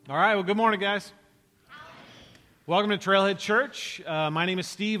All right, well, good morning, guys. Welcome to Trailhead Church. My name is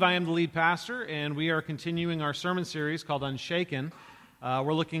Steve. I am the lead pastor, and we are continuing our sermon series called Unshaken.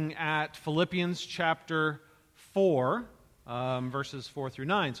 We're looking at Philippians chapter 4, verses 4 through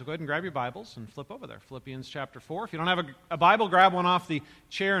 9. So go ahead and grab your Bibles and flip over there. Philippians chapter 4. If you don't have a Bible, grab one off the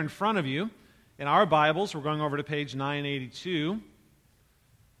chair in front of you. In our Bibles, we're going over to page 982.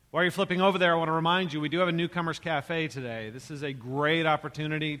 While you're flipping over there, I want to remind you, we do have a Newcomers Cafe today. This is a great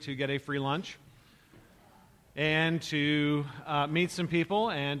opportunity to get a free lunch and to meet some people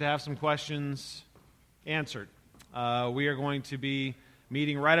and to have some questions answered. We are going to be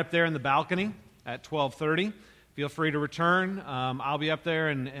meeting right up there in the balcony at 12:30. Feel free to return. I'll be up there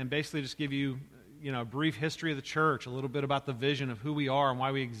and basically just give you, a brief history of the church, a little bit about the vision of who we are and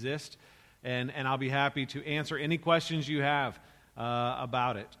why we exist, and I'll be happy to answer any questions you have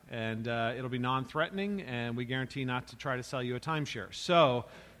about it. And it'll be non-threatening, and we guarantee not to try to sell you a timeshare. So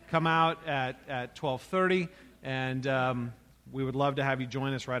come out at 12:30, and we would love to have you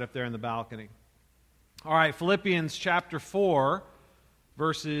join us right up there in the balcony. All right, Philippians chapter 4,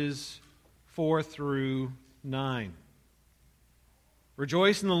 verses 4 through 9.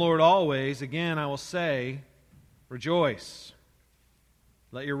 Rejoice in the Lord always. Again, I will say, rejoice.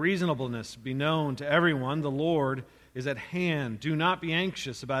 Let your reasonableness be known to everyone. The Lord is at hand. Do not be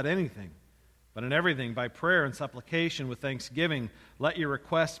anxious about anything, but in everything, by prayer and supplication with thanksgiving, let your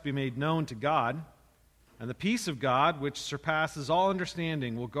requests be made known to God. And the peace of God, which surpasses all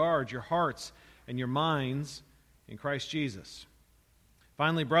understanding, will guard your hearts and your minds in Christ Jesus.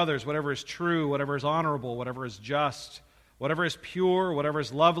 Finally, brothers, whatever is true, whatever is honorable, whatever is just, whatever is pure, whatever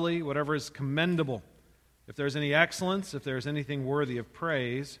is lovely, whatever is commendable, if there is any excellence, if there is anything worthy of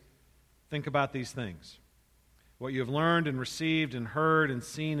praise, think about these things. What you have learned and received and heard and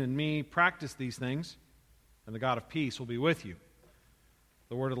seen in me, practice these things, and the God of peace will be with you.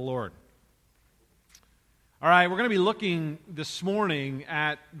 The word of the Lord. All right, we're going to be looking this morning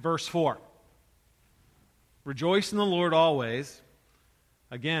at verse 4. Rejoice in the Lord always.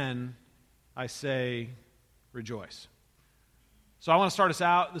 Again, I say rejoice. So I want to start us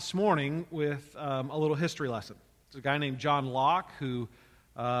out this morning with a little history lesson. There's a guy named John Locke who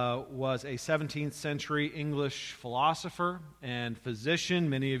was a 17th century English philosopher and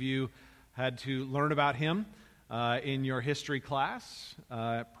physician. Many of you had to learn about him in your history class,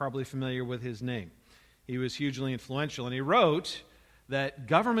 probably familiar with his name. He was hugely influential, and he wrote that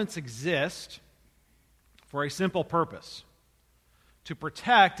governments exist for a simple purpose: to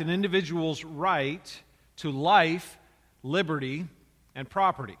protect an individual's right to life, liberty, and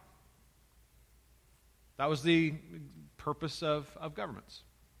property. That was the purpose of governments.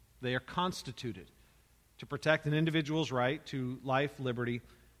 They are constituted to protect an individual's right to life, liberty,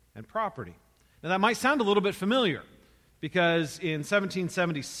 and property. Now that might sound a little bit familiar, because in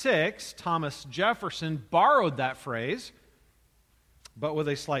 1776, Thomas Jefferson borrowed that phrase, but with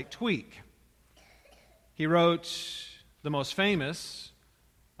a slight tweak. He wrote the most famous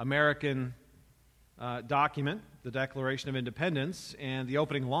American document, the Declaration of Independence, and the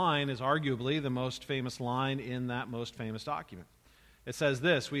opening line is arguably the most famous line in that most famous document. It says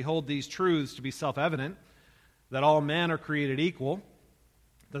this: "We hold these truths to be self-evident, that all men are created equal,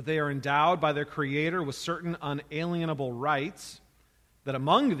 that they are endowed by their Creator with certain unalienable rights, that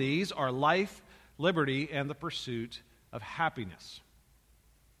among these are life, liberty, and the pursuit of happiness."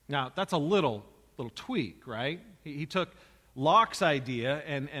 Now, that's a little tweak, right? He took Locke's idea,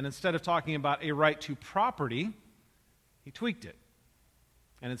 and instead of talking about a right to property, he tweaked it,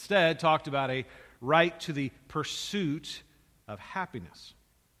 and instead talked about a right to the pursuit of happiness.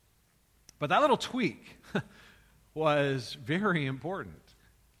 But that little tweak was very important.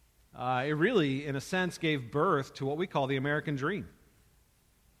 It really, in a sense, gave birth to what we call the American dream,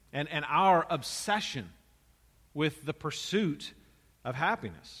 and our obsession with the pursuit of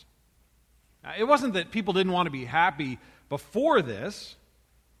happiness. It wasn't that people didn't want to be happy before this,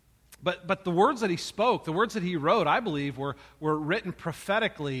 but the words that he spoke, the words that he wrote, I believe, were written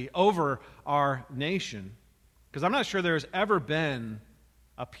prophetically over our nation. Because I'm not sure there's ever been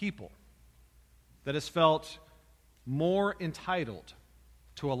a people that has felt more entitled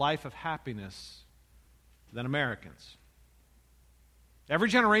to a life of happiness than Americans. Every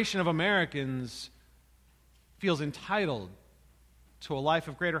generation of Americans feels entitled to a life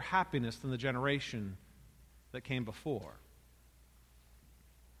of greater happiness than the generation that came before.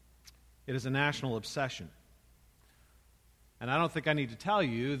 It is a national obsession. And I don't think I need to tell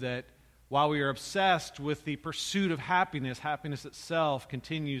you that while we are obsessed with the pursuit of happiness, happiness itself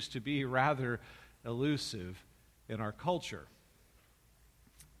continues to be rather elusive in our culture.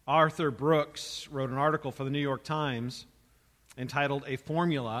 Arthur Brooks wrote an article for the New York Times entitled A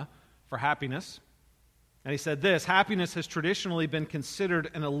Formula for Happiness. And he said this: happiness has traditionally been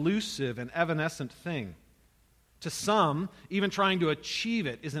considered an elusive and evanescent thing. To some, even trying to achieve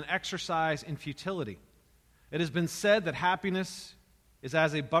it is an exercise in futility. It has been said that happiness is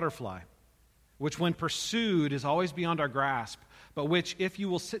as a butterfly, which when pursued is always beyond our grasp, but which, if you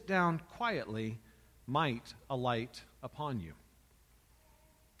will sit down quietly, might alight upon you.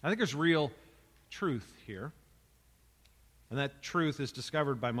 I think there's real truth here. And that truth is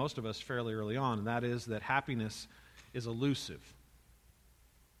discovered by most of us fairly early on, and that is that happiness is elusive.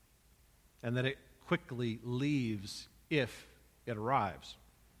 And that it quickly leaves if it arrives.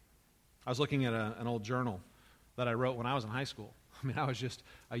 I was looking at an old journal that I wrote when I was in high school. I mean, I was just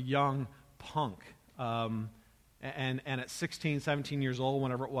a young punk. And at 16, 17 years old,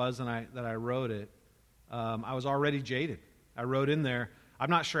 whenever it was that I wrote it, I was already jaded. I wrote in there, I'm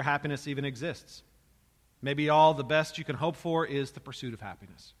not sure happiness even exists. Maybe all the best you can hope for is the pursuit of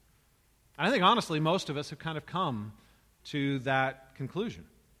happiness. And I think, honestly, most of us have kind of come to that conclusion.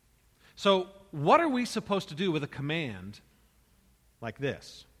 So, what are we supposed to do with a command like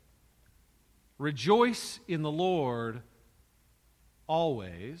this? Rejoice in the Lord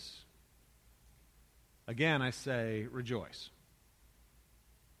always. Again, I say rejoice.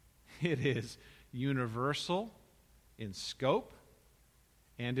 It is universal in scope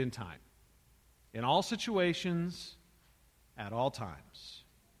and in time. In all situations, at all times.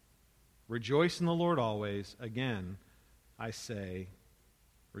 Rejoice in the Lord always. Again, I say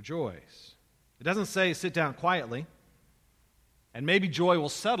rejoice. It doesn't say sit down quietly, and maybe joy will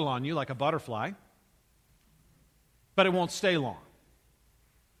settle on you like a butterfly, but it won't stay long.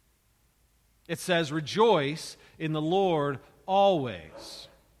 It says rejoice in the Lord always.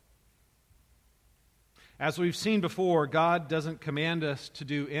 As we've seen before, God doesn't command us to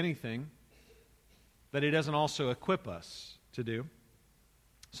do anything that He doesn't also equip us to do.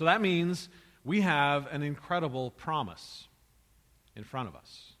 So that means we have an incredible promise in front of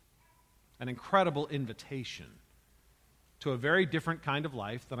us, an incredible invitation to a very different kind of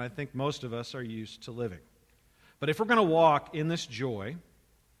life than I think most of us are used to living. But if we're going to walk in this joy,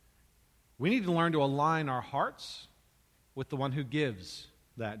 we need to learn to align our hearts with the one who gives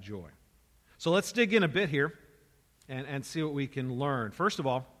that joy. So let's dig in a bit here and see what we can learn. First of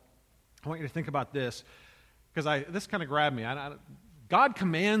all, I want you to think about this, because this kind of grabbed me. God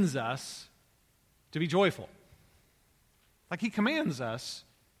commands us to be joyful. Like He commands us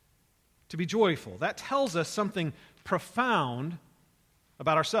to be joyful. That tells us something profound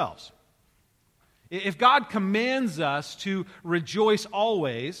about ourselves. If God commands us to rejoice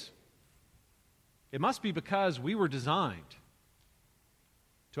always, it must be because we were designed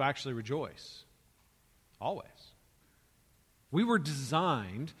to actually rejoice always. We were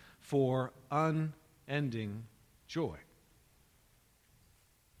designed for unending joy.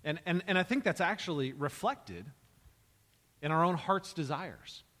 And I think that's actually reflected in our own heart's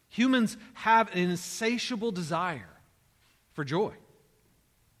desires. Humans have an insatiable desire for joy.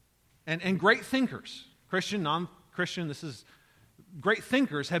 And great thinkers, Christian, non-Christian, great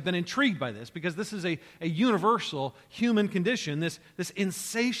thinkers have been intrigued by this because this is a universal human condition, this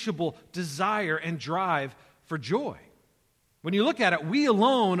insatiable desire and drive for joy. When you look at it, we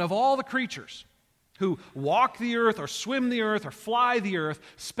alone of all the creatures who walk the earth or swim the earth or fly the earth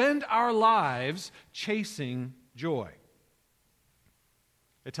spend our lives chasing joy.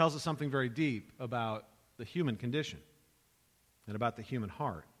 It tells us something very deep about the human condition and about the human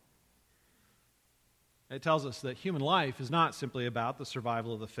heart. It tells us that human life is not simply about the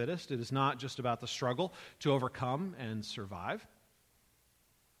survival of the fittest. It is not just about the struggle to overcome and survive.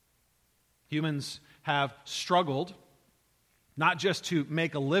 Humans have struggled not just to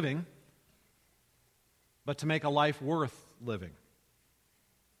make a living, but to make a life worth living.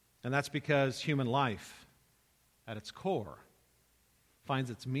 And that's because human life, at its core, finds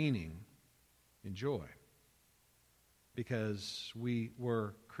its meaning in joy. Because we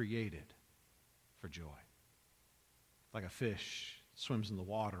were created for joy. Like a fish swims in the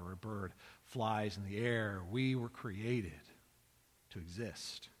water or a bird flies in the air, we were created to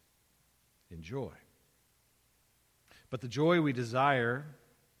exist in joy. But the joy we desire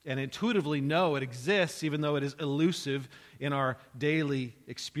and intuitively know it exists, even though it is elusive in our daily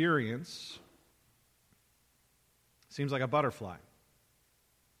experience, seems like a butterfly.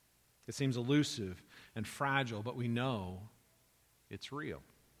 It seems elusive and fragile, but we know it's real.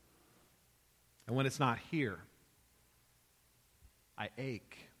 And when it's not here, I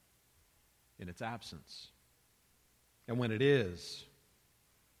ache in its absence. And when it is,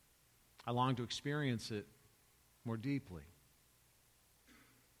 I long to experience it more deeply.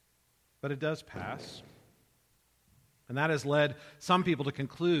 But it does pass. And that has led some people to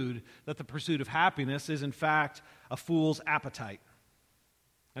conclude that the pursuit of happiness is, in fact, a fool's appetite.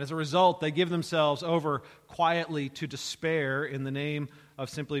 And as a result, they give themselves over quietly to despair in the name of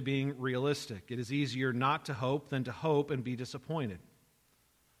simply being realistic. It is easier not to hope than to hope and be disappointed.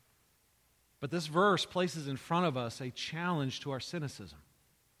 But this verse places in front of us a challenge to our cynicism.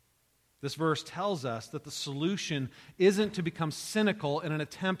 This verse tells us that the solution isn't to become cynical in an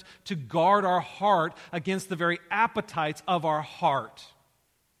attempt to guard our heart against the very appetites of our heart.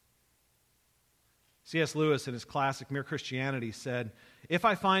 C.S. Lewis, in his classic Mere Christianity, said, "If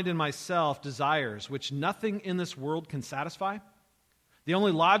I find in myself desires which nothing in this world can satisfy, the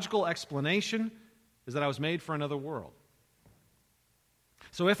only logical explanation is that I was made for another world.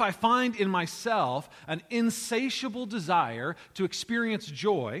 So if I find in myself an insatiable desire to experience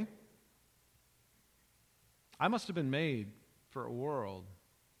joy, I must have been made for a world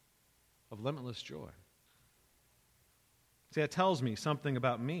of limitless joy." See, that tells me something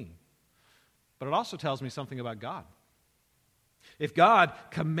about me, but it also tells me something about God. If God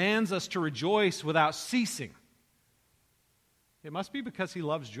commands us to rejoice without ceasing, it must be because He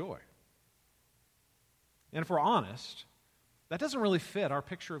loves joy. And if we're honest, that doesn't really fit our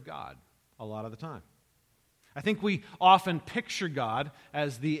picture of God a lot of the time. I think we often picture God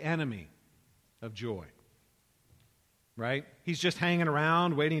as the enemy of joy. Right? He's just hanging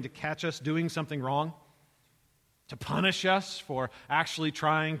around waiting to catch us doing something wrong, to punish us for actually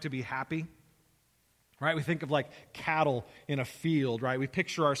trying to be happy. Right? We think of like cattle in a field, right? We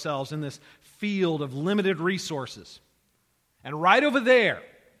picture ourselves in this field of limited resources. And right over there,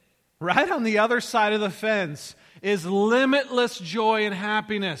 right on the other side of the fence, is limitless joy and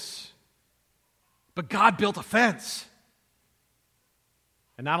happiness. But God built a fence.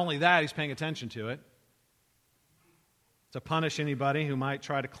 And not only that, He's paying attention to it, to punish anybody who might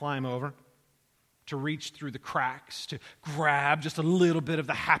try to climb over, to reach through the cracks, to grab just a little bit of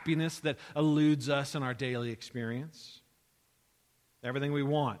the happiness that eludes us in our daily experience. Everything we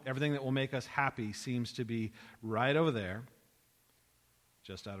want, everything that will make us happy seems to be right over there,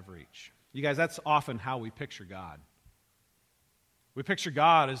 just out of reach. You guys, that's often how we picture God. We picture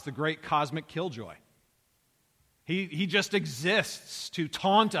God as the great cosmic killjoy. He just exists to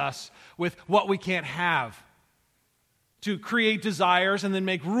taunt us with what we can't have, to create desires and then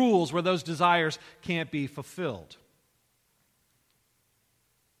make rules where those desires can't be fulfilled.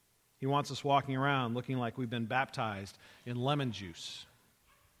 He wants us walking around looking like we've been baptized in lemon juice,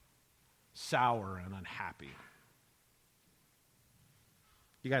 sour and unhappy.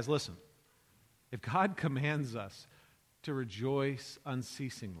 You guys, listen. If God commands us to rejoice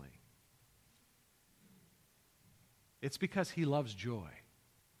unceasingly, it's because He loves joy.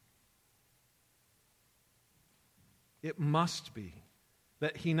 It must be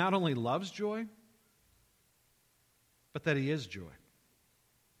that He not only loves joy, but that He is joy.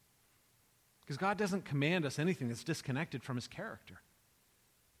 Because God doesn't command us anything that's disconnected from His character.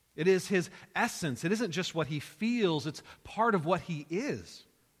 It is His essence. It isn't just what He feels, it's part of what He is.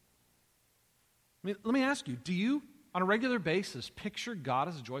 I mean, let me ask you, do you, on a regular basis, picture God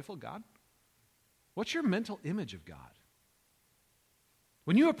as a joyful God? What's your mental image of God?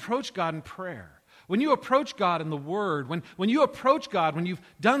 When you approach God in prayer, when you approach God in the Word, when you approach God when you've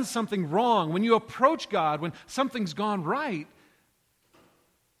done something wrong, when you approach God when something's gone right,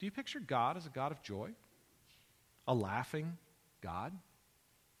 do you picture God as a God of joy? A laughing God?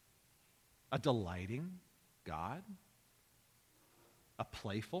 A delighting God? A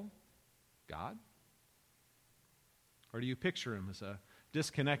playful God? Or do you picture Him as a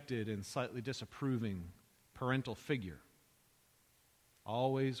disconnected and slightly disapproving parental figure,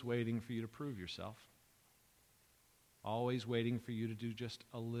 always waiting for you to prove yourself, always waiting for you to do just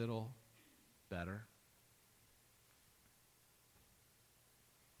a little better?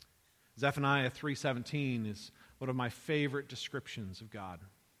 Zephaniah 3:17 is one of my favorite descriptions of God.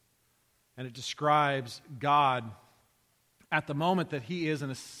 And it describes God at the moment that He is,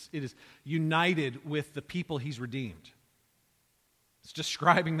 it is united with the people He's redeemed. It's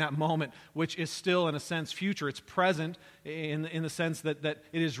describing that moment, which is still, in a sense, future. It's present in the sense that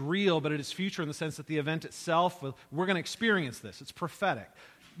it is real, but it is future in the sense that the event itself, we're going to experience this. It's prophetic.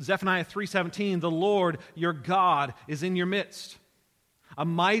 Zephaniah 3:17, the Lord, your God, is in your midst, a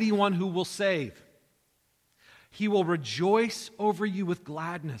mighty one who will save. He will rejoice over you with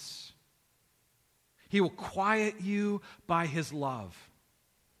gladness. He will quiet you by His love.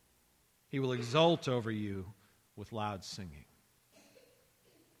 He will exult over you with loud singing.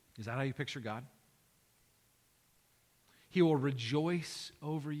 Is that how you picture God? He will rejoice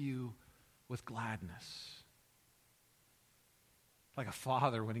over you with gladness. Like a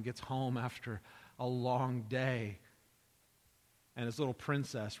father when he gets home after a long day and his little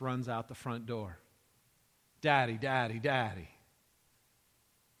princess runs out the front door. Daddy, daddy, daddy.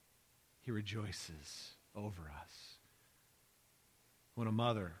 He rejoices over us. When a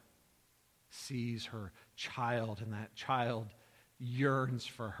mother sees her child and that child yearns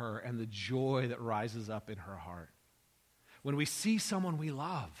for her and the joy that rises up in her heart. When we see someone we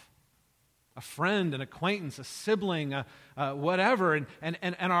love, a friend, an acquaintance, a sibling, whatever,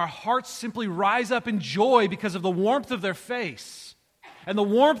 and our hearts simply rise up in joy because of the warmth of their face and the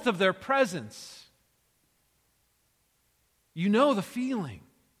warmth of their presence. You know the feeling.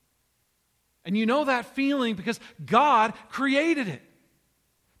 And you know that feeling because God created it.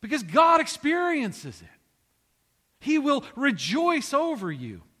 Because God experiences it. He will rejoice over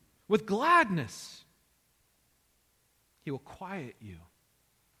you with gladness. He will quiet you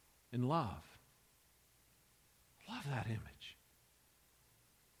in love. Love that image.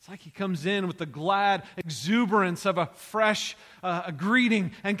 It's like He comes in with the glad exuberance of a fresh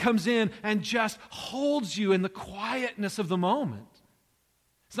greeting and comes in and just holds you in the quietness of the moment.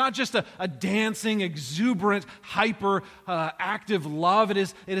 It's not just a dancing, exuberant, hyper active love. It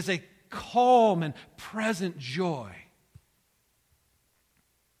is a calm and present joy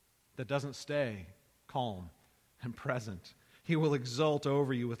that doesn't stay calm and present. He will exult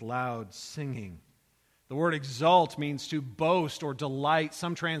over you with loud singing. The word exult means to boast or delight.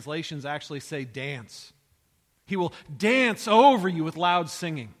 Some translations actually say dance. He will dance over you with loud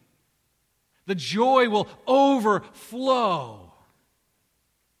singing. The joy will overflow.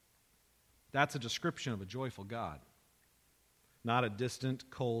 That's a description of a joyful God, not a distant,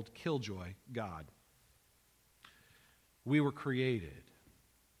 cold, killjoy God. We were created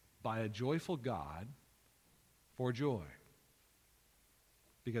by a joyful God for joy,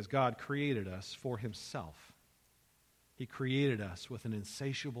 because God created us for Himself. He created us with an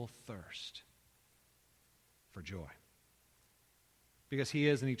insatiable thirst for joy, because He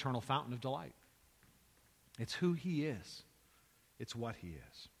is an eternal fountain of delight. It's who He is. It's what He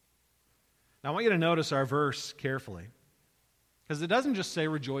is. Now, I want you to notice our verse carefully, because it doesn't just say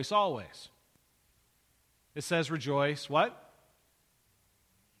rejoice always. It says rejoice what?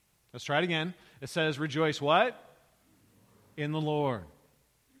 Let's try it again. It says rejoice what? In the Lord.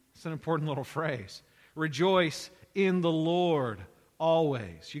 It's an important little phrase. Rejoice in the Lord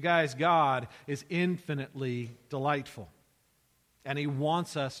always. You guys, God is infinitely delightful, and He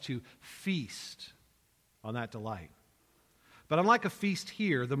wants us to feast on that delight. But unlike a feast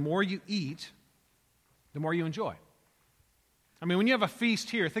here, the more you eat, the more you enjoy. I mean, when you have a feast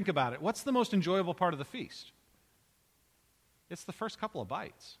here, think about it. What's the most enjoyable part of the feast? It's the first couple of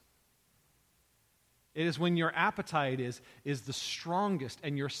bites. It is when your appetite is the strongest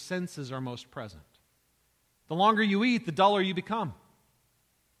and your senses are most present. The longer you eat, the duller you become.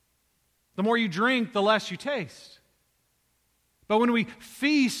 The more you drink, the less you taste. But when we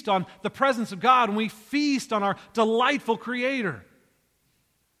feast on the presence of God, when we feast on our delightful Creator,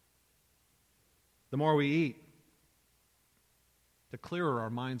 the more we eat, the clearer our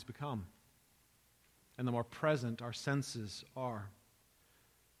minds become, and the more present our senses are.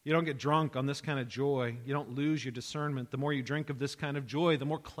 You don't get drunk on this kind of joy. You don't lose your discernment. The more you drink of this kind of joy, the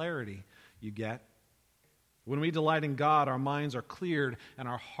more clarity you get. When we delight in God, our minds are cleared and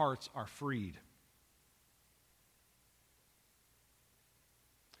our hearts are freed.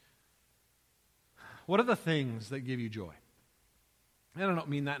 What are the things that give you joy? And I don't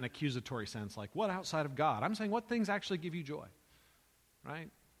mean that in an accusatory sense, like what outside of God? I'm saying what things actually give you joy, right?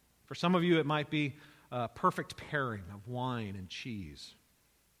 For some of you, it might be a perfect pairing of wine and cheese.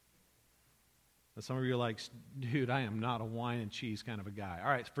 But some of you are like, dude, I am not a wine and cheese kind of a guy. All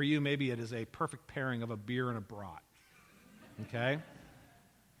right, for you, maybe it is a perfect pairing of a beer and a brat. Okay?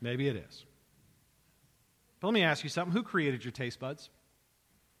 Maybe it is. But let me ask you something. Who created your taste buds?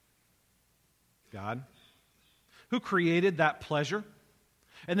 God. Who created that pleasure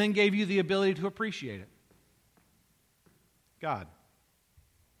and then gave you the ability to appreciate it? God.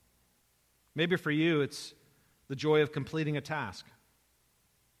 Maybe for you, it's the joy of completing a task.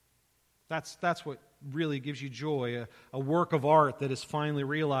 That's what really gives you joy, a work of art that is finally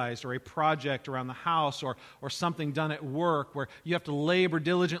realized, or a project around the house, or something done at work where you have to labor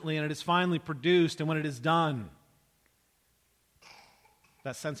diligently and it is finally produced, and when it is done,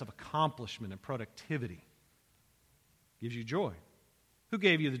 that sense of accomplishment and productivity gives you joy. Who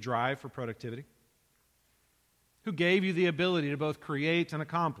gave you the drive for productivity? Who gave you the ability to both create and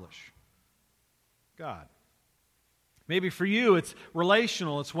accomplish? God. Maybe for you it's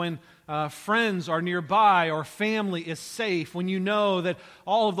relational. It's when friends are nearby or family is safe, when you know that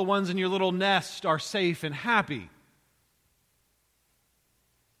all of the ones in your little nest are safe and happy.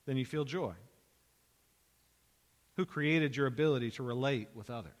 Then you feel joy. Who created your ability to relate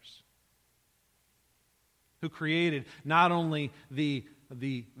with others? Who created not only the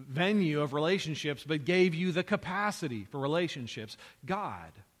venue of relationships, but gave you the capacity for relationships?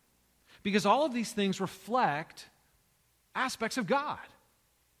 God. Because all of these things reflect aspects of God.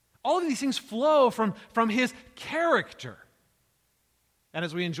 All of these things flow from His character. And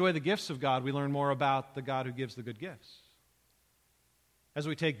as we enjoy the gifts of God, we learn more about the God who gives the good gifts. As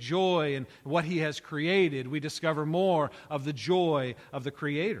we take joy in what He has created, we discover more of the joy of the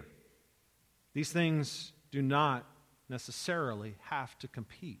Creator. These things do not necessarily have to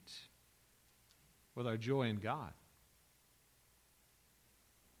compete with our joy in God.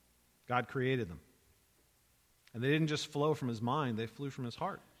 God created them. And they didn't just flow from His mind, they flew from His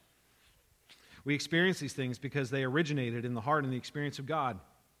heart. We experience these things because they originated in the heart and the experience of God.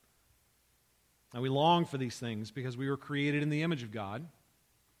 And we long for these things because we were created in the image of God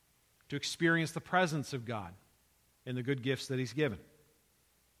to experience the presence of God in the good gifts that He's given.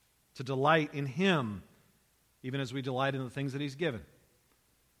 To delight in Him, even as we delight in the things that He's given.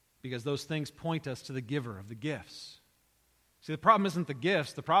 Because those things point us to the giver of the gifts. See, the problem isn't the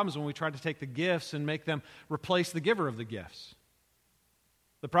gifts. The problem is when we try to take the gifts and make them replace the giver of the gifts.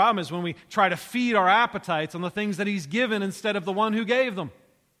 The problem is when we try to feed our appetites on the things that He's given instead of the one who gave them.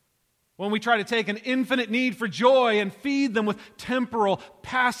 When we try to take an infinite need for joy and feed them with temporal,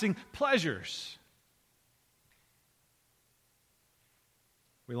 passing pleasures.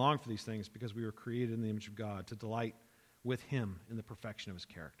 We long for these things because we were created in the image of God to delight with Him in the perfection of His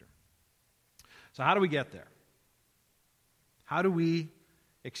character. So how do we get there? How do we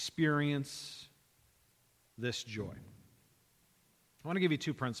experience this joy? I want to give you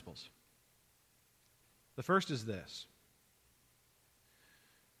two principles. The first is this.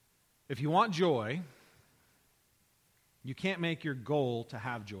 If you want joy, you can't make your goal to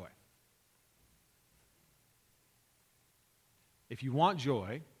have joy. If you want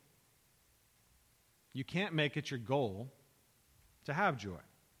joy, you can't make it your goal to have joy.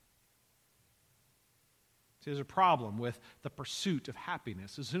 See, there's a problem with the pursuit of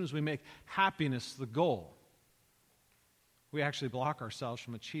happiness. As soon as we make happiness the goal, we actually block ourselves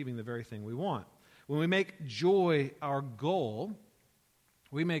from achieving the very thing we want. When we make joy our goal,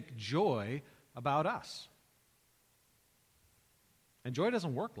 we make joy about us. And joy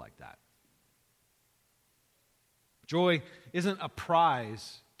doesn't work like that. Joy isn't a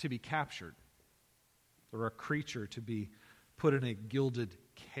prize to be captured or a creature to be put in a gilded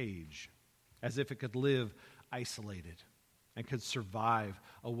cage as if it could live isolated and could survive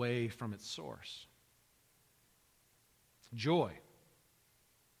away from its source. Joy.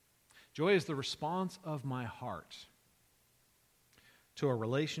 Joy is the response of my heart to a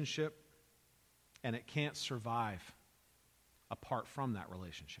relationship, and it can't survive apart from that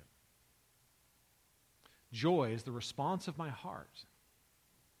relationship. Joy is the response of my heart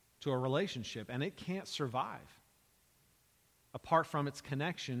to a relationship, and it can't survive apart from its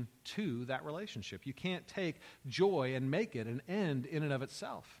connection to that relationship. You can't take joy and make it an end in and of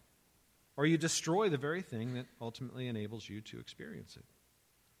itself, or you destroy the very thing that ultimately enables you to experience it.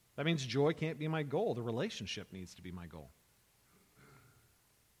 That means joy can't be my goal. The relationship needs to be my goal.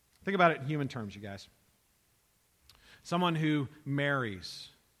 Think about it in human terms, you guys. Someone who marries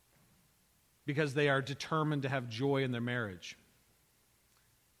because they are determined to have joy in their marriage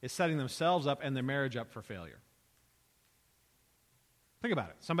is setting themselves up and their marriage up for failure. Think about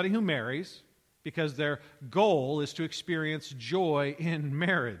it. Somebody who marries because their goal is to experience joy in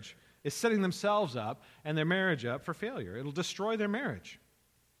marriage is setting themselves up and their marriage up for failure. It'll destroy their marriage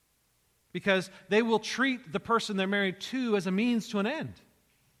because they will treat the person they're married to as a means to an end.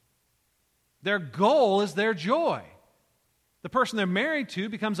 Their goal is their joy. The person they're married to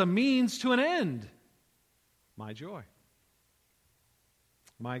becomes a means to an end. My joy.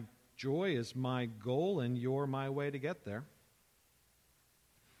 My joy is my goal, and you're my way to get there.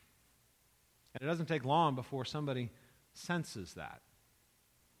 And it doesn't take long before somebody senses that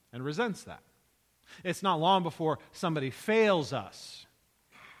and resents that. It's not long before somebody fails us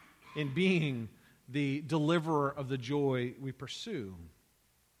in being the deliverer of the joy we pursue.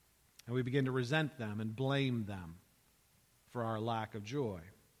 And we begin to resent them and blame them for our lack of joy.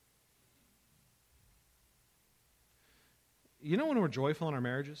 You know when we're joyful in our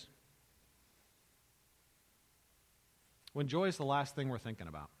marriages? When joy is the last thing we're thinking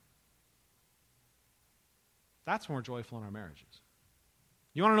about. That's when we're joyful in our marriages.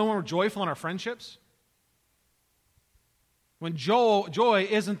 You want to know when we're joyful in our friendships? When joy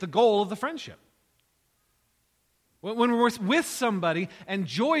isn't the goal of the friendship. When we're with somebody and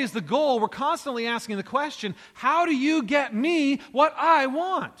joy is the goal, we're constantly asking the question, how do you get me what I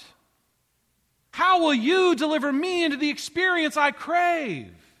want? How will you deliver me into the experience I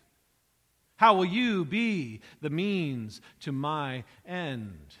crave? How will you be the means to my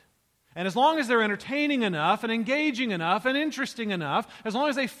end? And as long as they're entertaining enough and engaging enough and interesting enough, as long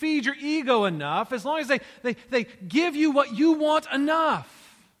as they feed your ego enough, as long as they give you what you want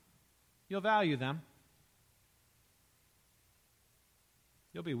enough, you'll value them.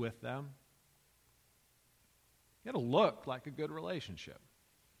 You'll be with them. It'll look like a good relationship.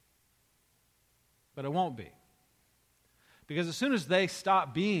 But it won't be. Because as soon as they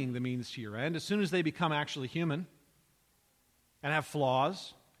stop being the means to your end, as soon as they become actually human and have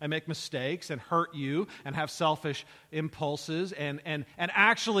flaws and make mistakes and hurt you and have selfish impulses and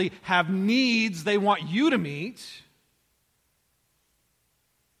actually have needs they want you to meet,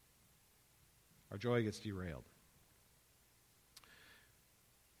 our joy gets derailed.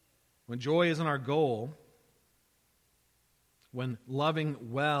 When joy isn't our goal, when loving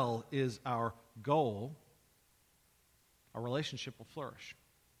well is our goal, our relationship will flourish.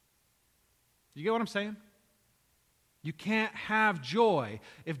 You get what I'm saying? You can't have joy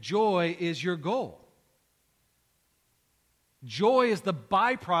if joy is your goal. Joy is the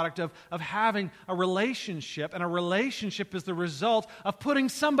byproduct of having a relationship, and a relationship is the result of putting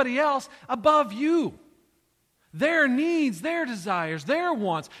somebody else above you. Their needs, their desires, their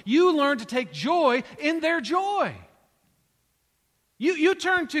wants. You learn to take joy in their joy.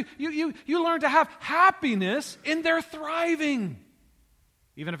 You learn to have happiness in their thriving,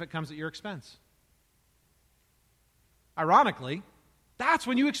 even if it comes at your expense. Ironically, that's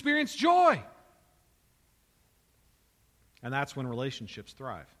when you experience joy. And that's when relationships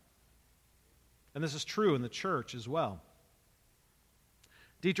thrive. And this is true in the church as well.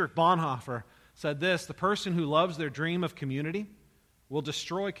 Dietrich Bonhoeffer said this: the person who loves their dream of community will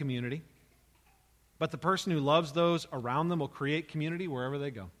destroy community, but the person who loves those around them will create community wherever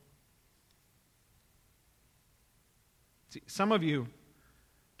they go. See, some of you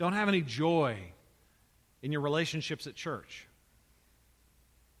don't have any joy in your relationships at church.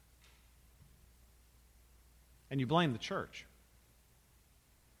 And you blame the church.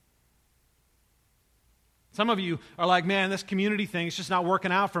 Some of you are like, man, this community thing is just not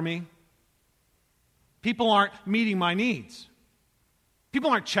working out for me. People aren't meeting my needs. People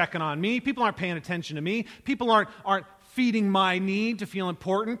aren't checking on me. People aren't paying attention to me. People aren't feeding my need to feel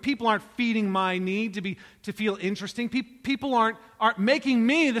important. People aren't feeding my need to feel interesting. People aren't making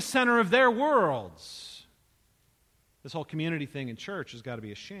me the center of their worlds. This whole community thing in church has got to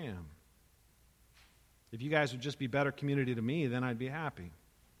be a sham. If you guys would just be better community to me, then I'd be happy.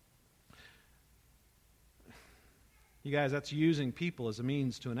 You guys, that's using people as a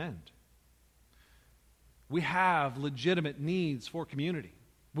means to an end. We have legitimate needs for community.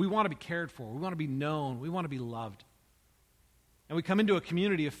 We want to be cared for. We want to be known. We want to be loved. And we come into a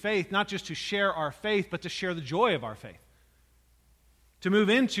community of faith not just to share our faith, but to share the joy of our faith. To move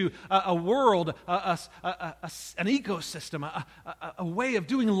into a world, an ecosystem, a way of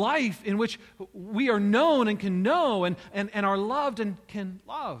doing life in which we are known and can know and are loved and can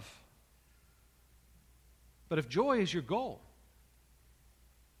love. But if joy is your goal,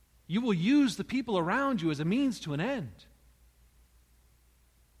 you will use the people around you as a means to an end.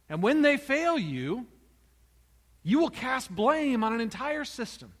 And when they fail you, you will cast blame on an entire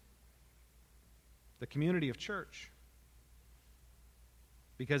system, the community of church,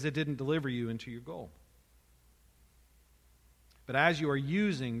 because it didn't deliver you into your goal. But as you are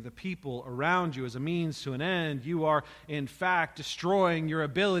using the people around you as a means to an end, you are, in fact, destroying your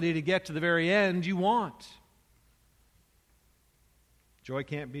ability to get to the very end you want. Joy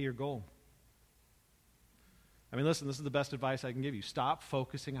can't be your goal. I mean, listen, this is the best advice I can give you. Stop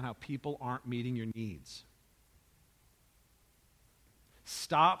focusing on how people aren't meeting your needs.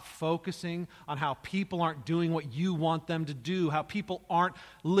 Stop focusing on how people aren't doing what you want them to do, how people aren't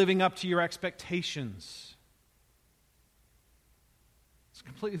living up to your expectations. It's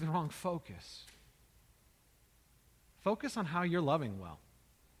completely the wrong focus. Focus on how you're loving well.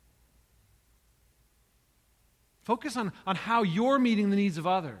 Focus on how you're meeting the needs of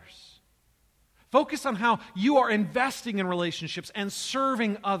others. Focus on how you are investing in relationships and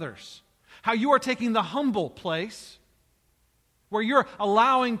serving others. How you are taking the humble place where you're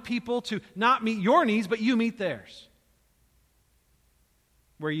allowing people to not meet your needs, but you meet theirs.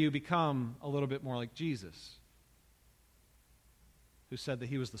 Where you become a little bit more like Jesus, who said that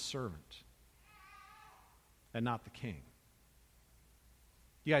he was the servant and not the king.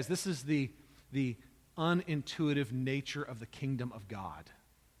 You guys, this is the unintuitive nature of the kingdom of God.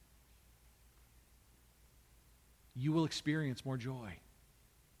 You will experience more joy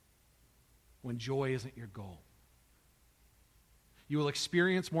when joy isn't your goal. You will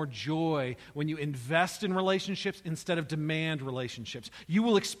experience more joy when you invest in relationships instead of demand relationships. You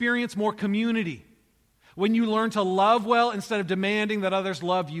will experience more community when you learn to love well instead of demanding that others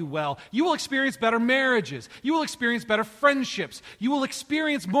love you well. You will experience better marriages. You will experience better friendships. You will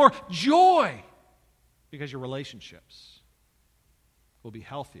experience more joy because your relationships will be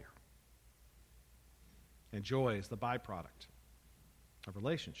healthier. And joy is the byproduct of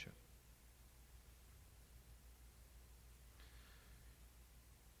relationship.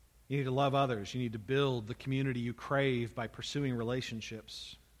 You need to love others. You need to build the community you crave by pursuing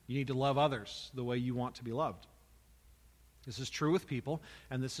relationships. You need to love others the way you want to be loved. This is true with people,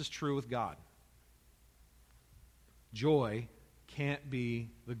 and this is true with God. Joy can't be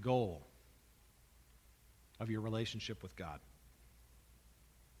the goal of your relationship with God.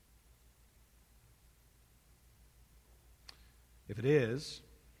 If it is,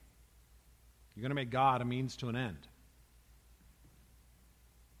 you're going to make God a means to an end.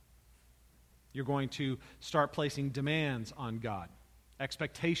 You're going to start placing demands on God,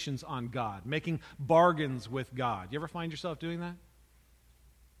 expectations on God, making bargains with God. You ever find yourself doing that?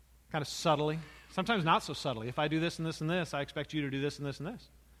 Kind of subtly. Sometimes not so subtly. If I do this and this and this, I expect you to do this and this and this.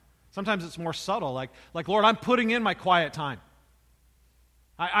 Sometimes it's more subtle, like Lord, I'm putting in my quiet time.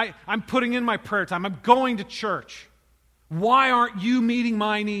 I'm putting in my prayer time. I'm going to church. Why aren't you meeting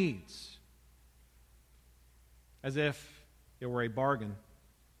my needs? As if it were a bargain.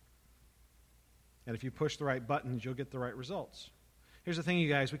 And if you push the right buttons, you'll get the right results. Here's the thing, you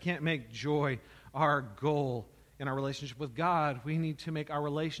guys. We can't make joy our goal in our relationship with God. We need to make our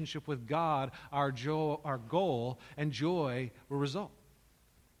relationship with God our goal, and joy will result.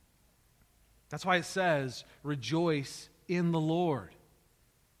 That's why it says, rejoice in the Lord.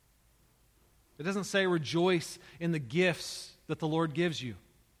 It doesn't say rejoice in the gifts that the Lord gives you.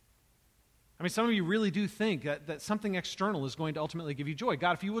 I mean, some of you really do think that something external is going to ultimately give you joy.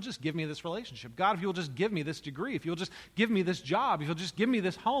 God, if you will just give me this relationship. God, if you will just give me this degree. If you'll just give me this job. If you'll just give me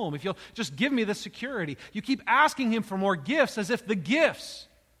this home. If you'll just give me this security. You keep asking Him for more gifts as if the gifts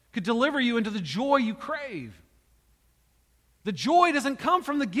could deliver you into the joy you crave. The joy doesn't come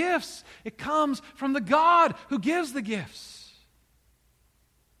from the gifts. It comes from the God who gives the gifts.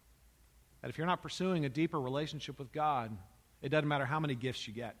 That if you're not pursuing a deeper relationship with God, it doesn't matter how many gifts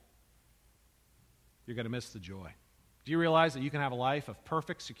you get. You're going to miss the joy. Do you realize that you can have a life of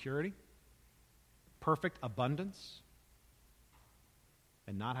perfect security, perfect abundance,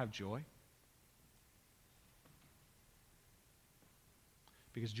 and not have joy?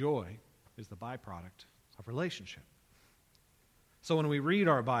 Because joy is the byproduct of relationship. So when we read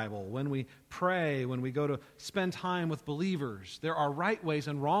our Bible, when we pray, when we go to spend time with believers, there are right ways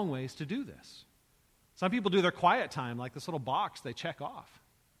and wrong ways to do this. Some people do their quiet time like this little box they check off.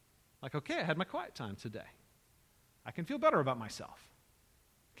 Like, okay, I had my quiet time today. I can feel better about myself.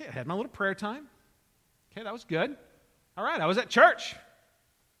 Okay, I had my little prayer time. Okay, that was good. All right, I was at church.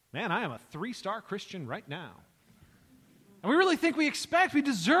 Man, I am a 3-star Christian right now. And we really think we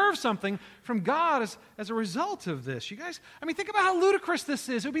deserve something from God as a result of this. You guys, I mean, think about how ludicrous this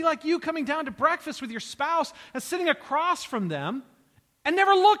is. It would be like you coming down to breakfast with your spouse and sitting across from them and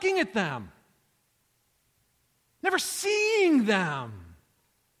never looking at them. Never seeing them.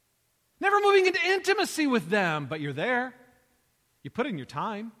 Never moving into intimacy with them, but you're there. You put in your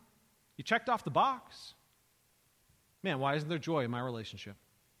time. You checked off the box. Man, why isn't there joy in my relationship?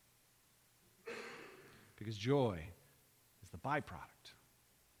 Because joy is the byproduct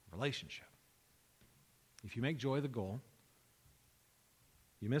of relationship. If you make joy the goal,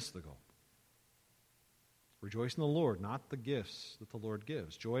 you miss the goal. Rejoice in the Lord, not the gifts that the Lord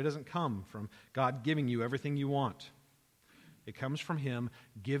gives. Joy doesn't come from God giving you everything you want. It comes from Him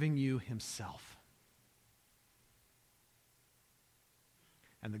giving you Himself.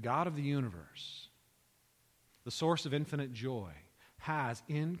 And the God of the universe, the source of infinite joy, has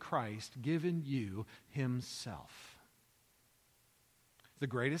in Christ given you Himself. The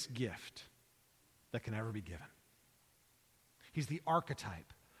greatest gift that can ever be given. He's the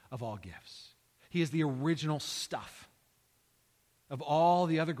archetype of all gifts. He is the original stuff of all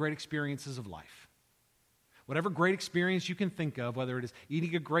the other great experiences of life. Whatever great experience you can think of, whether it is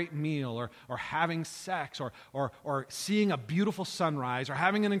eating a great meal or having sex or seeing a beautiful sunrise or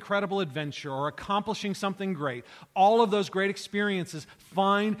having an incredible adventure or accomplishing something great, all of those great experiences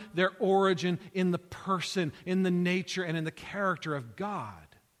find their origin in the person, in the nature, and in the character of God.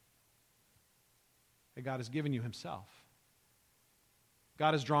 And God has given you Himself.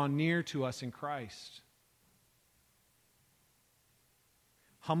 God has drawn near to us in Christ,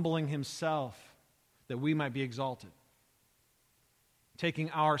 humbling Himself that we might be exalted, taking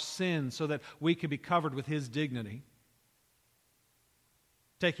our sin so that we could be covered with His dignity,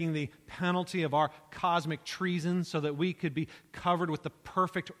 taking the penalty of our cosmic treason so that we could be covered with the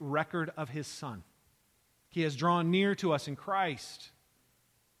perfect record of His Son. He has drawn near to us in Christ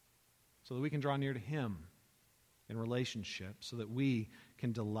so that we can draw near to Him in relationship, so that we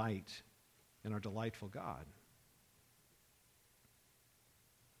can delight in our delightful God.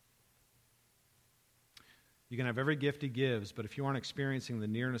 You can have every gift He gives, but if you aren't experiencing the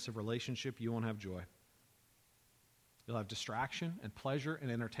nearness of relationship, you won't have joy. You'll have distraction and pleasure and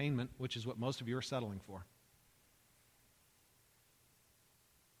entertainment, which is what most of you are settling for.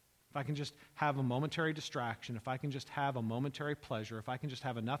 If I can just have a momentary distraction, if I can just have a momentary pleasure, if I can just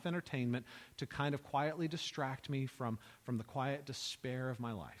have enough entertainment to kind of quietly distract me from the quiet despair of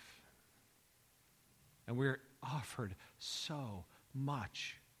my life. And we're offered so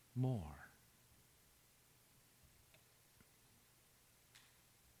much more.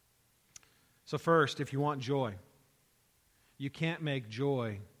 So first, if you want joy, you can't make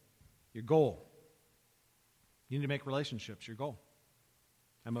joy your goal. You need to make relationships your goal.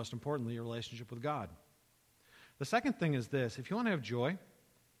 And most importantly, your relationship with God. The second thing is this: if you want to have joy,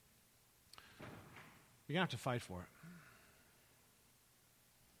 you're going to have to fight for it.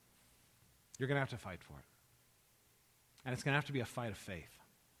 You're going to have to fight for it. And it's going to have to be a fight of faith.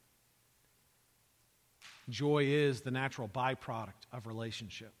 Joy is the natural byproduct of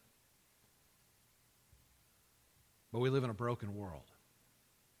relationship. But we live in a broken world.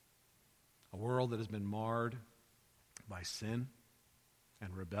 A world that has been marred by sin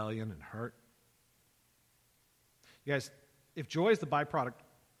and rebellion and hurt. You guys, if joy is the byproduct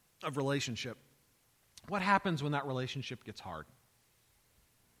of relationship, what happens when that relationship gets hard?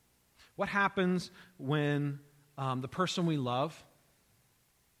 What happens when the person we love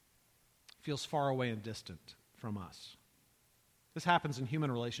feels far away and distant from us? This happens in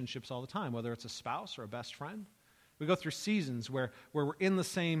human relationships all the time, whether it's a spouse or a best friend. We go through seasons where we're in the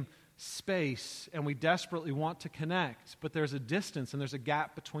same space and we desperately want to connect, but there's a distance and there's a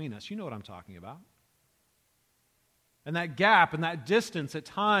gap between us. You know what I'm talking about. And that gap and that distance at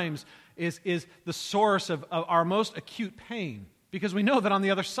times is the source of our most acute pain, because we know that on the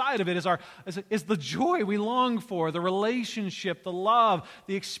other side of it is the joy we long for, the relationship, the love,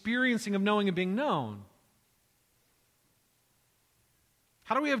 the experiencing of knowing and being known.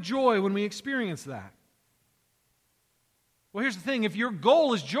 How do we have joy when we experience that? Well, here's the thing. If your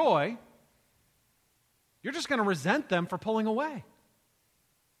goal is joy, you're just going to resent them for pulling away.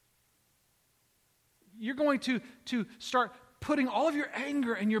 You're going to start putting all of your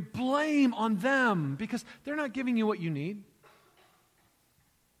anger and your blame on them because they're not giving you what you need.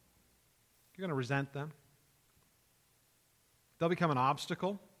 You're going to resent them. They'll become an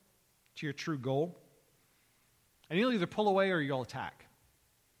obstacle to your true goal. And you'll either pull away or you'll attack.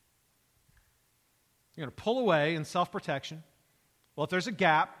 You're going to pull away in self-protection. Well, if there's a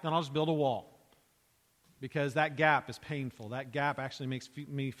gap, then I'll just build a wall. Because that gap is painful. That gap actually makes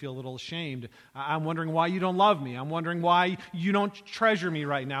me feel a little ashamed. I'm wondering why you don't love me. I'm wondering why you don't treasure me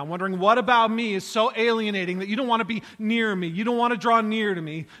right now. I'm wondering what about me is so alienating that you don't want to be near me. You don't want to draw near to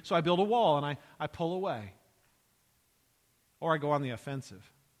me. So I build a wall and I pull away. Or I go on the offensive.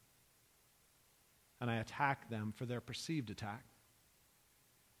 And I attack them for their perceived attack.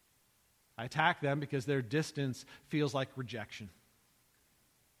 I attack them because their distance feels like rejection.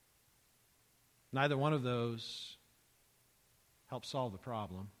 Neither one of those help solve the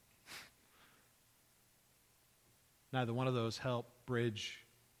problem. Neither one of those help bridge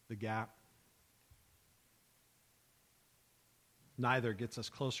the gap. Neither gets us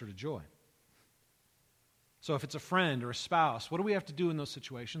closer to joy. So if it's a friend or a spouse, what do we have to do in those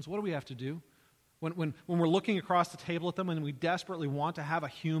situations? What do we have to do? When we're looking across the table at them and we desperately want to have a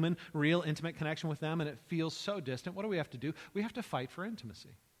human, real, intimate connection with them and it feels so distant, what do we have to do? We have to fight for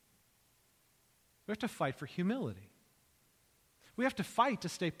intimacy. We have to fight for humility. We have to fight to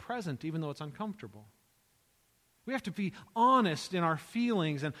stay present even though it's uncomfortable. We have to be honest in our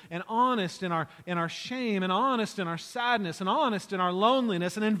feelings and honest in our shame and honest in our sadness and honest in our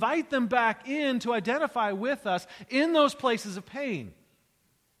loneliness and invite them back in to identify with us in those places of pain.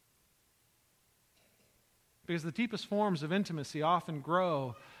 Because the deepest forms of intimacy often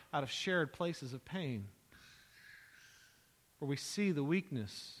grow out of shared places of pain, where we see the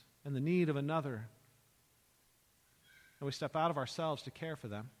weakness and the need of another, and we step out of ourselves to care for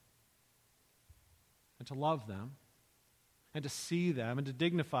them, and to love them, and to see them, and to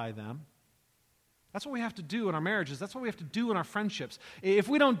dignify them. That's what we have to do in our marriages. That's what we have to do in our friendships. If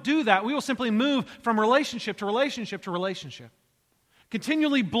we don't do that, we will simply move from relationship to relationship to relationship,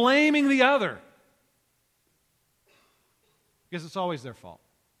 continually blaming the other. Because it's always their fault.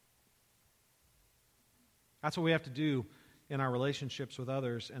 That's what we have to do in our relationships with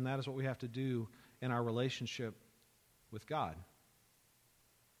others, and that is what we have to do in our relationship with God.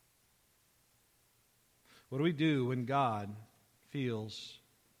 What do we do when God feels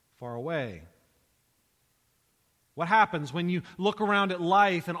far away? What happens when you look around at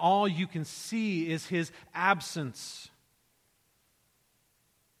life and all you can see is His absence?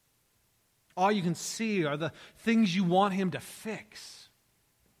 All you can see are the things you want Him to fix.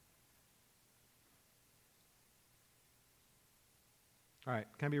 All right,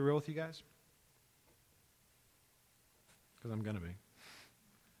 can I be real with you guys? Because I'm going to be.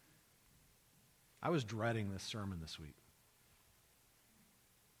 I was dreading this sermon this week.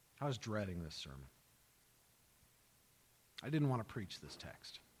 I was dreading this sermon. I didn't want to preach this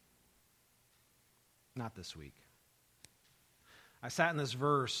text. Not this week. I sat in this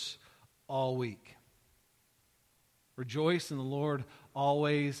verse all week. Rejoice in the Lord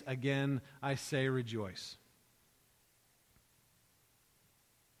always. Again, I say rejoice.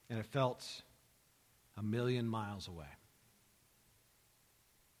 And it felt a million miles away.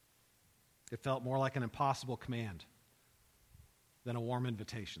 It felt more like an impossible command than a warm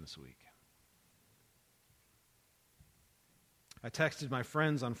invitation this week. I texted my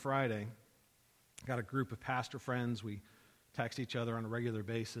friends on Friday. I got a group of pastor friends. We text each other on a regular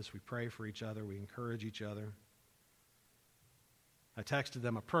basis. We pray for each other. We encourage each other. I texted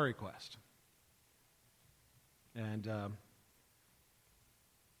them a prayer request. And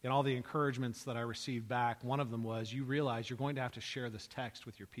in all the encouragements that I received back, one of them was, you realize you're going to have to share this text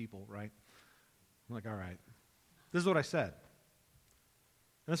with your people, right? I'm like, all right. This is what I said.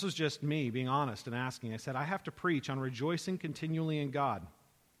 And this was just me being honest and asking. I said, I have to preach on rejoicing continually in God.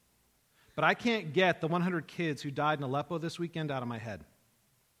 But I can't get the 100 kids who died in Aleppo this weekend out of my head.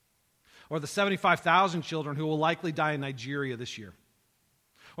 Or the 75,000 children who will likely die in Nigeria this year.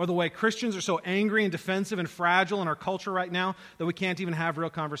 Or the way Christians are so angry and defensive and fragile in our culture right now that we can't even have real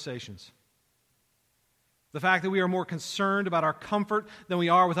conversations. The fact that we are more concerned about our comfort than we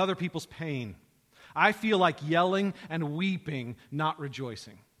are with other people's pain. I feel like yelling and weeping, not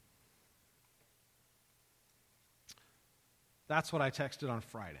rejoicing. That's what I texted on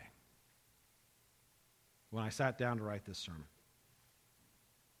Friday when I sat down to write this sermon,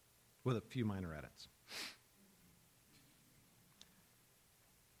 with a few minor edits.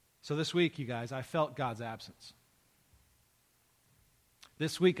 So this week, you guys, I felt God's absence.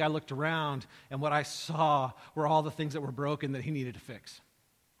 This week I looked around, and what I saw were all the things that were broken that He needed to fix.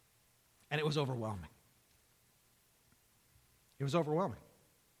 And it was overwhelming. It was overwhelming.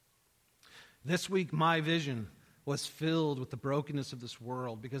 This week, my vision was filled with the brokenness of this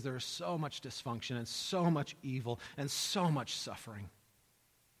world because there is so much dysfunction and so much evil and so much suffering.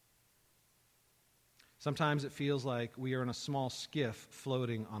 Sometimes it feels like we are in a small skiff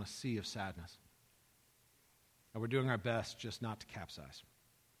floating on a sea of sadness. And we're doing our best just not to capsize.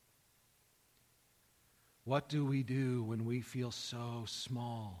 What do we do when we feel so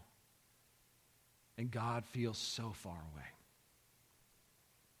small and God feels so far away?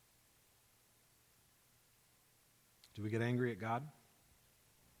 Do we get angry at God?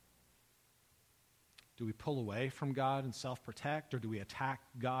 Do we pull away from God and self-protect, or do we attack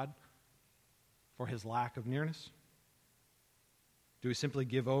God for His lack of nearness? Do we simply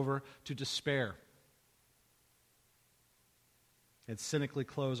give over to despair and cynically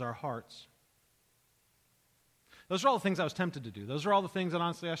close our hearts? Those are all the things I was tempted to do. Those are all the things that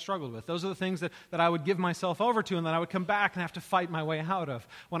honestly I struggled with. Those are the things that I would give myself over to and that I would come back and have to fight my way out of.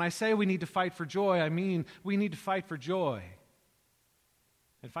 When I say we need to fight for joy, I mean we need to fight for joy.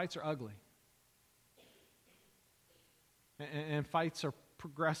 And fights are ugly. And fights are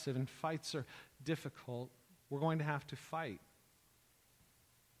progressive, and fights are difficult. We're going to have to fight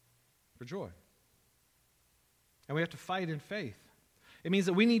for joy. And we have to fight in faith. It means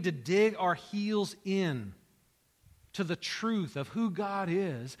that we need to dig our heels in to the truth of who God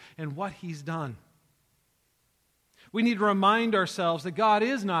is and what He's done. We need to remind ourselves that God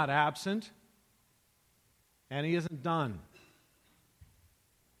is not absent and He isn't done.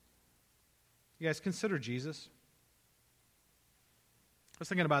 You guys, consider Jesus. I was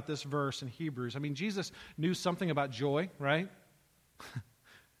thinking about this verse in Hebrews. I mean, Jesus knew something about joy, right?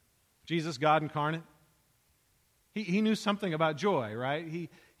 Jesus, God incarnate. He knew something about joy, right?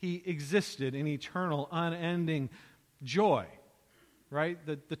 He existed in eternal, unending joy, right?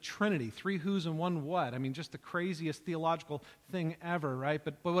 The Trinity, three who's and one what. I mean, just the craziest theological thing ever, right?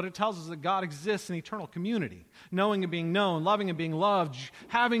 But what it tells us is that God exists in eternal community, knowing and being known, loving and being loved,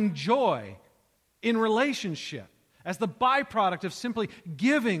 having joy in relationship as the byproduct of simply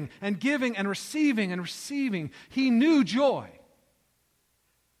giving and giving and receiving and receiving. He knew joy.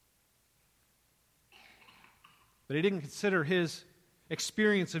 But he didn't consider his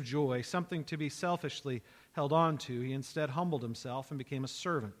experience of joy something to be selfishly held on to. He instead humbled himself and became a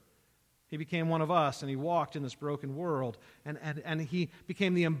servant. He became one of us, and he walked in this broken world, and he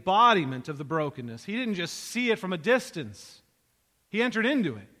became the embodiment of the brokenness. He didn't just see it from a distance. He entered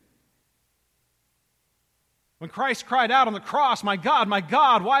into it. When Christ cried out on the cross, my God,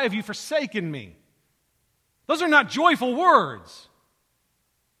 why have you forsaken me?" Those are not joyful words.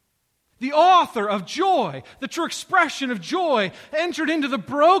 The author of joy, the true expression of joy, entered into the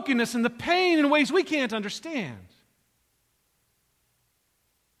brokenness and the pain in ways we can't understand.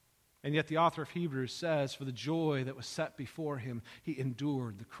 And yet the author of Hebrews says, for the joy that was set before him, he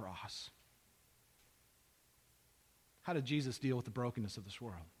endured the cross. How did Jesus deal with the brokenness of this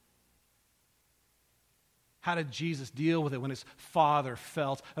world? How did Jesus deal with it when his Father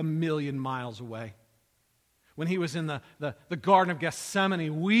felt 1,000,000 miles away? When he was in the Garden of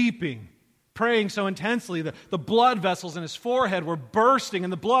Gethsemane weeping, praying so intensely, the blood vessels in his forehead were bursting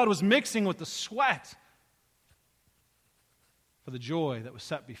and the blood was mixing with the sweat. For the joy that was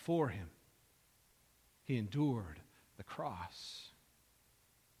set before him, he endured the cross.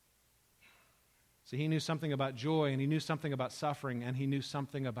 See, he knew something about joy, and he knew something about suffering, and he knew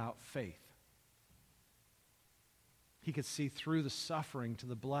something about faith. He could see through the suffering to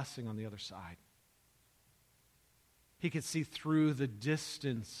the blessing on the other side. He could see through the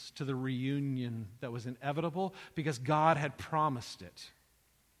distance to the reunion that was inevitable because God had promised it.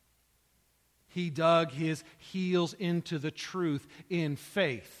 He dug his heels into the truth in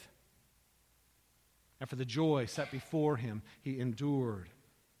faith. And for the joy set before him, he endured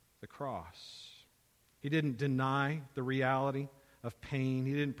the cross. He didn't deny the reality of pain.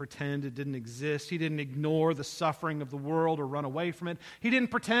 He didn't pretend it didn't exist. He didn't ignore the suffering of the world or run away from it. He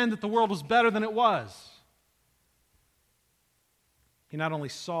didn't pretend that the world was better than it was. He not only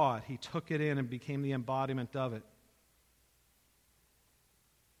saw it, he took it in and became the embodiment of it.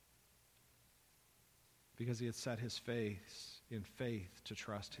 Because he had set his face in faith to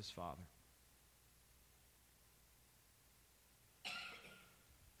trust his Father.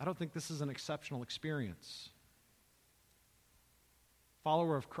 I don't think this is an exceptional experience.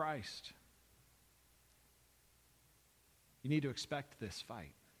 Follower of Christ, you need to expect this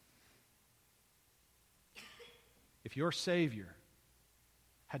fight. If your Savior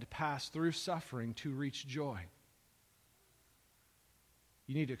had to pass through suffering to reach joy,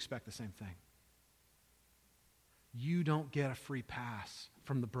 you need to expect the same thing. You don't get a free pass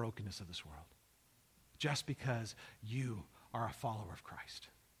from the brokenness of this world just because you are a follower of Christ.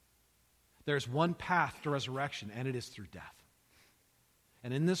 There's one path to resurrection, and it is through death.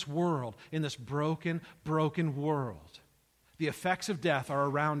 And in this world, in this broken world, the effects of death are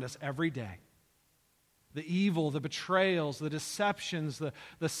around us every day. The evil, the betrayals, the deceptions, the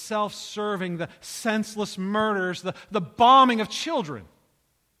self-serving, the senseless murders, the bombing of children.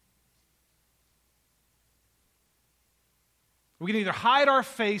 We can either hide our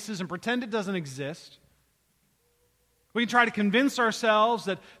faces and pretend it doesn't exist. We can try to convince ourselves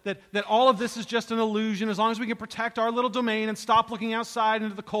that all of this is just an illusion as long as we can protect our little domain and stop looking outside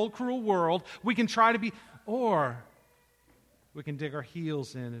into the cold, cruel world. We can try to be, or we can dig our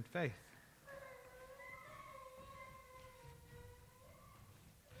heels in faith.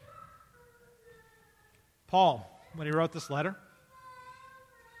 Paul, when he wrote this letter,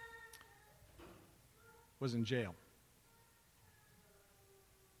 was in jail.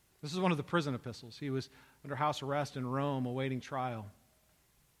 This is one of the prison epistles. He was under house arrest in Rome awaiting trial.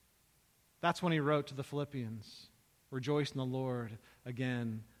 That's when he wrote to the Philippians, "Rejoice in the Lord.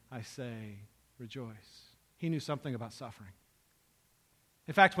 Again, I say, rejoice." He knew something about suffering.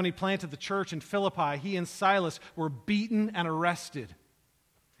 In fact, when he planted the church in Philippi, he and Silas were beaten and arrested.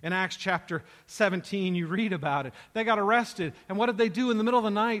 In Acts chapter 17, you read about it. They got arrested, and what did they do in the middle of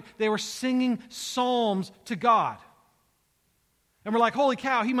the night? They were singing psalms to God. And we're like, holy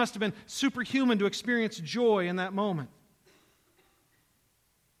cow, he must have been superhuman to experience joy in that moment.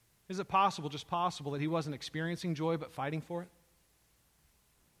 Is it possible, just possible, that he wasn't experiencing joy but fighting for it?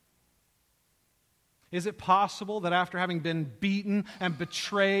 Is it possible that after having been beaten and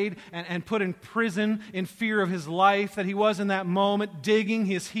betrayed and put in prison in fear of his life, that he was in that moment digging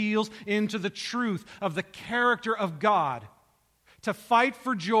his heels into the truth of the character of God to fight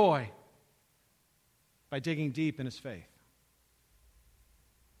for joy by digging deep in his faith?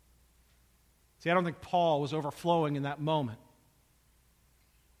 See, I don't think Paul was overflowing in that moment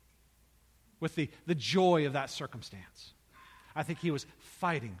with the joy of that circumstance. I think he was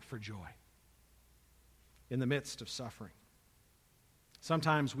fighting for joy in the midst of suffering.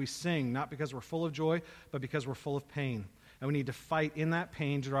 Sometimes we sing not because we're full of joy, but because we're full of pain. And we need to fight in that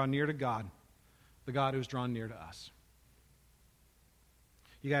pain to draw near to God, the God who's drawn near to us.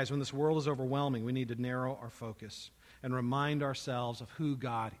 You guys, when this world is overwhelming, we need to narrow our focus and remind ourselves of who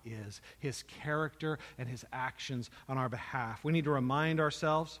God is, His character and His actions on our behalf. We need to remind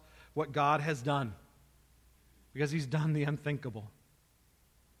ourselves what God has done, because He's done the unthinkable.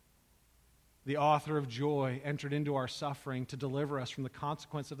 The author of joy entered into our suffering to deliver us from the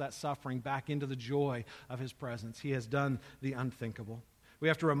consequence of that suffering back into the joy of His presence. He has done the unthinkable. We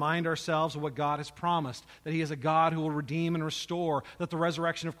have to remind ourselves of what God has promised, that He is a God who will redeem and restore, that the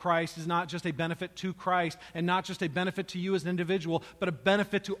resurrection of Christ is not just a benefit to Christ and not just a benefit to you as an individual, but a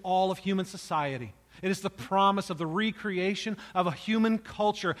benefit to all of human society. It is the promise of the recreation of a human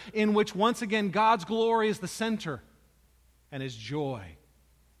culture in which, once again, God's glory is the center and His joy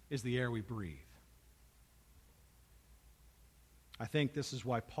is the air we breathe. I think this is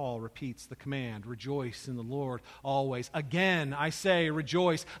why Paul repeats the command, rejoice in the Lord always. Again, I say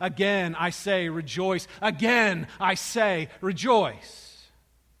rejoice. Again, I say rejoice. Again, I say rejoice.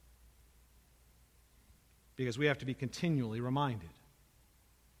 Because we have to be continually reminded.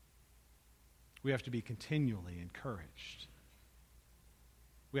 We have to be continually encouraged.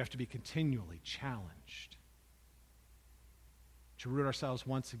 We have to be continually challenged to root ourselves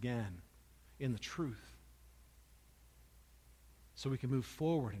once again in the truth, so we can move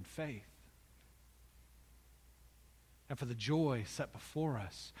forward in faith. And for the joy set before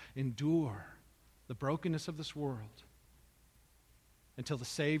us, endure the brokenness of this world until the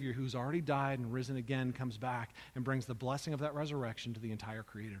Savior, who's already died and risen again, comes back and brings the blessing of that resurrection to the entire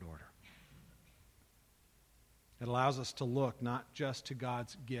created order. It allows us to look not just to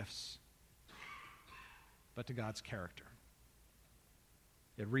God's gifts, but to God's character.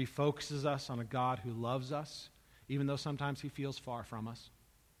 It refocuses us on a God who loves us, even though sometimes He feels far from us.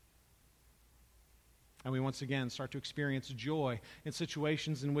 And we once again start to experience joy in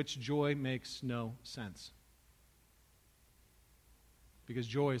situations in which joy makes no sense. Because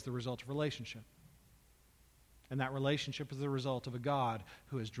joy is the result of relationship. And that relationship is the result of a God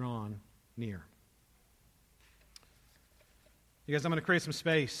who has drawn near. You guys, I'm going to create some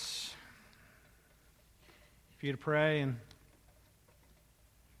space for you to pray and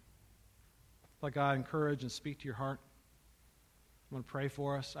let God encourage and speak to your heart. I'm going to pray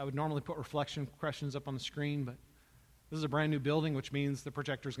for us. I would normally put reflection questions up on the screen, but this is a brand new building, which means the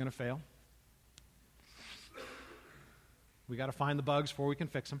projector is going to fail. We got to find the bugs before we can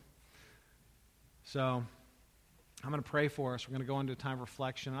fix them. So I'm going to pray for us. We're going to go into a time of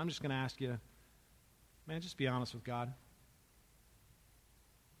reflection. I'm just going to ask you, man, just be honest with God.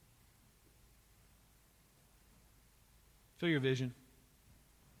 Fill your vision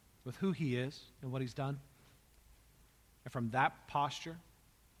with who He is and what He's done. And from that posture,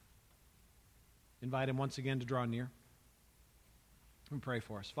 invite Him once again to draw near. And pray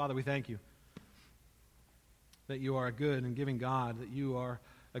for us. Father, we thank You that You are a good and giving God, that You are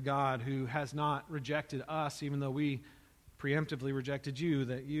a God who has not rejected us, even though we preemptively rejected You,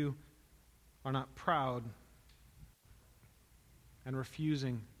 that You are not proud and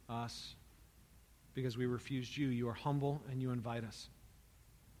refusing us because we refused You. You are humble and You invite us.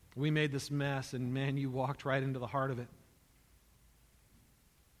 We made this mess, and man, You walked right into the heart of it.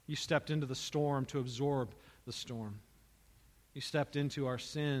 You stepped into the storm to absorb the storm. You stepped into our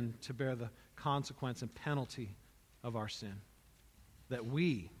sin to bear the consequence and penalty of our sin, that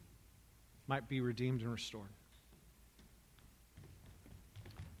we might be redeemed and restored.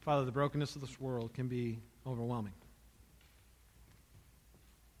 Father, the brokenness of this world can be overwhelming.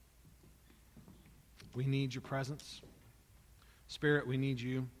 We need Your presence. Spirit, we need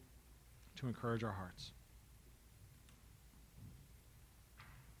You to encourage our hearts.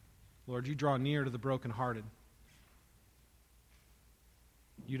 Lord, You draw near to the brokenhearted.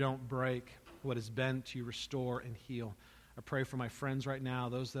 You don't break what is bent. You restore and heal. I pray for my friends right now,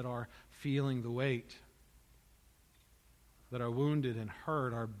 those that are feeling the weight, that are wounded and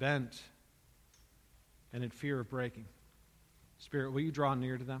hurt, are bent, and in fear of breaking. Spirit, will You draw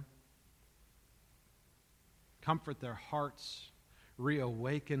near to them? Comfort their hearts.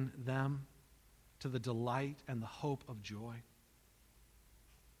 Reawaken them to the delight and the hope of joy.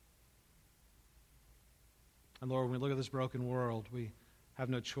 And Lord, when we look at this broken world, we have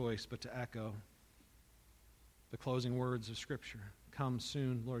no choice but to echo the closing words of Scripture. Come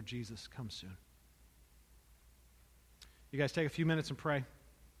soon, Lord Jesus, come soon. You guys take a few minutes and pray.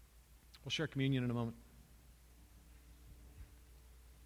 We'll share communion in a moment.